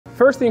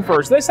first thing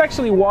first, let's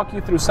actually walk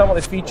you through some of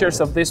the features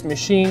of this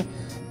machine.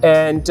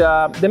 And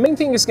the main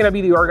thing is gonna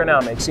be the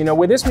ergonomics. You know,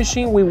 with this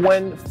machine, we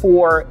went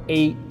for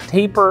a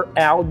taper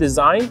out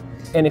design,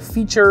 and it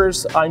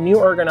features a new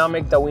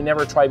ergonomic that we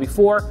never tried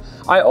before.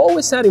 I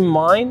always had in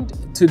mind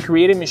to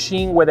create a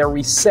machine with a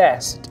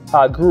recessed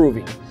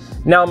grooving.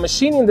 Now,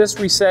 machining this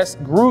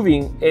recessed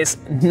grooving is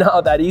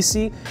not that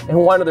easy, and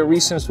one of the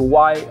reasons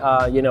why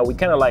you know, we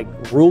kind of like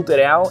ruled it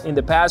out in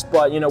the past,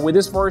 but you know, with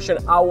this version,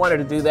 I wanted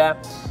to do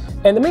that.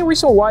 And the main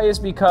reason why is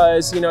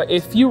because, you know,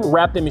 if you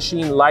wrap the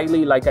machine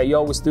lightly, like I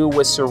always do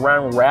with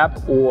saran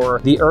wrap or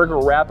the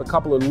ergo wrap, a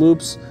couple of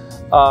loops,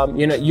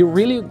 you know, you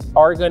really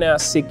are gonna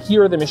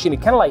secure the machine.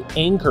 It kind of like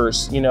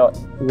anchors, you know,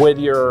 with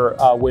your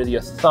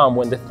thumb,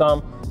 when the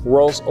thumb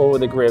rolls over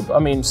the grip. I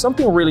mean,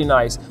 something really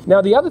nice.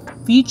 Now, the other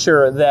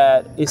feature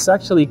that is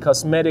actually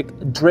cosmetic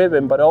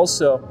driven, but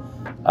also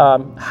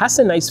has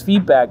a nice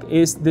feedback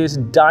is this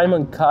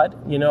diamond cut,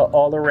 you know,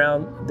 all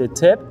around the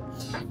tip.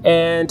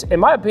 And in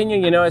my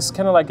opinion, you know, it's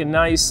kind of like a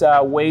nice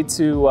way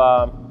to,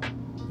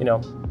 you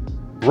know,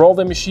 roll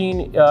the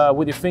machine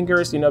with your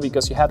fingers, you know,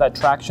 because you have that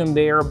traction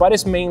there, but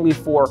it's mainly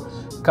for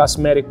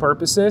cosmetic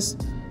purposes.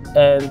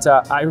 And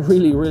I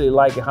really, really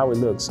like how it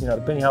looks, you know,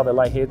 depending how the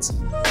light hits.